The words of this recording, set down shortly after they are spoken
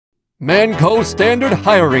Mann standard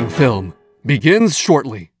hiring film begins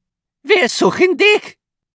shortly. Wir suchen dich.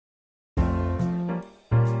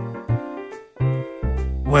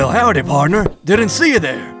 Well, howdy, partner. Didn't see you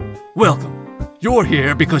there. Welcome. You're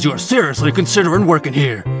here because you're seriously considering working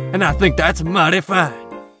here, and I think that's mighty fine.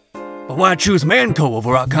 But why choose Mann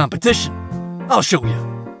over our competition? I'll show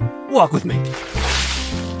you. Walk with me.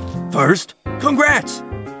 First, congrats!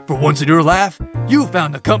 For once in your life, you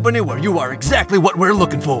found a company where you are exactly what we're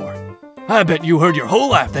looking for. I bet you heard your whole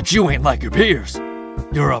life that you ain't like your peers.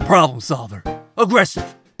 You're a problem solver,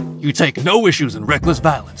 aggressive. You take no issues in reckless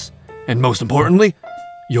violence. And most importantly,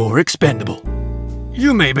 you're expendable.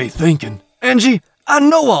 You may be thinking, Angie, I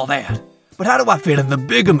know all that, but how do I fit in the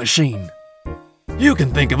bigger machine? You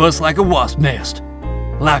can think of us like a wasp nest.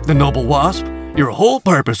 Like the noble wasp, your whole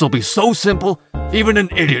purpose will be so simple, even an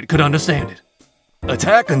idiot could understand it.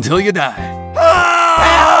 Attack until you die.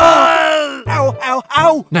 Ow! Ow, ow,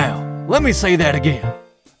 ow! Now, let me say that again.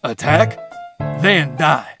 Attack, then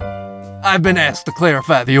die. I've been asked to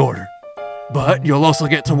clarify the order. But you'll also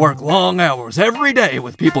get to work long hours every day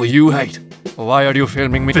with people you hate. Why are you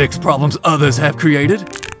filming me? Fix problems others have created?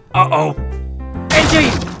 Uh-oh.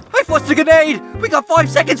 Angie! I flushed a grenade! We got 5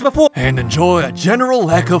 seconds before— And enjoy a general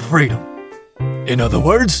lack of freedom. In other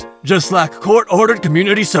words, just like court-ordered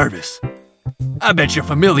community service. I bet you're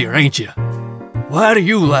familiar, ain't you? Why do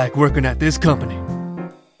you like working at this company?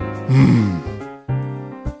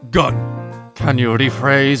 Gun. Can you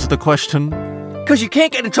rephrase the question? Cause you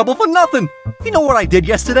can't get in trouble for nothing! You know what I did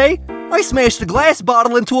yesterday? I smashed a glass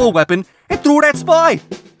bottle into a weapon and threw it at Spy!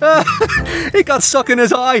 It got stuck in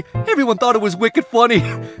his eye! Everyone thought it was wicked funny!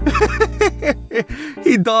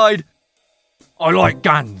 He died. I like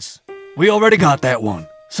guns. We already got that one.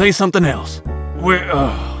 Say something else.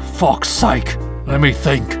 Fuck's sake. Let me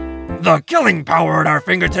think. The killing power at our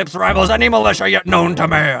fingertips rivals any militia yet known to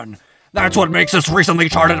man. That's what makes this recently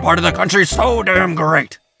charted part of the country so damn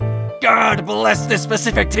great. God bless this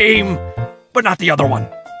specific team, but not the other one.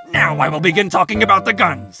 Now I will begin talking about the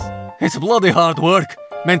guns. It's bloody hard work,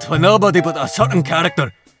 meant for nobody but a certain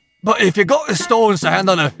character. But if you got the stones to hand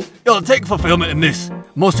on it, you'll take fulfillment in this,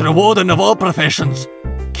 most rewarding of all professions.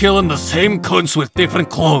 Killing the same cunts with different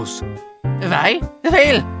clothes. Why?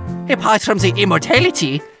 Well, apart from the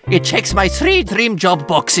immortality, it checks my 3 dream job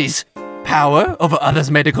boxes. Power over others'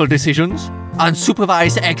 medical decisions,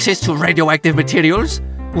 unsupervised access to radioactive materials,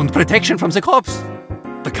 and protection from the cops.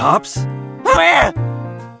 The cops? Where?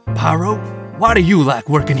 Pyro, why do you like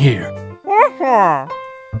working here?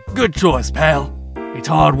 Good choice, pal. It's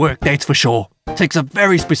hard work, that's for sure. Takes a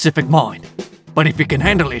very specific mind. But if you can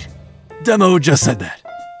handle it, Demo just said that.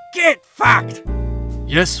 Get fucked!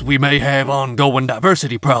 Yes, we may have ongoing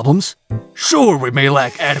diversity problems. Sure, we may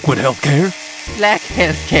lack adequate healthcare. Lack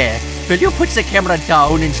healthcare. Will you put the camera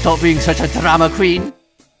down and stop being such a drama queen?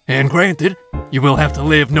 And granted, you will have to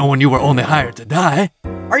live knowing you were only hired to die.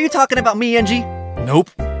 Are you talking about me, Angie? Nope.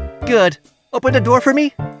 Good. Open the door for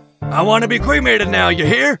me. I want to be cremated now, you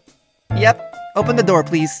hear? Yep. Open the door,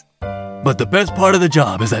 please. But the best part of the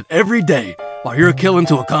job is that every day, while you're killing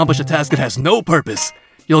to accomplish a task that has no purpose,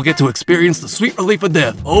 you'll get to experience the sweet relief of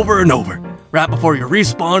death over and over, right before you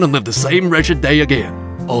respawn and live the same wretched day again.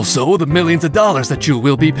 Also, the millions of dollars that you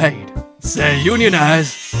will be paid. Say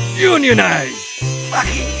unionize. Unionize!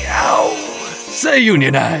 Fucking ow! Say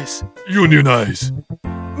unionize. Unionize.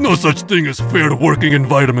 No such thing as fair working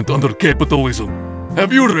environment under capitalism.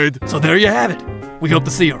 Have you read? So there you have it. We hope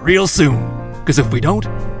to see you real soon. Because if we don't,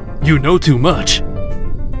 you know too much.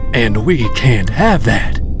 And we can't have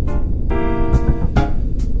that.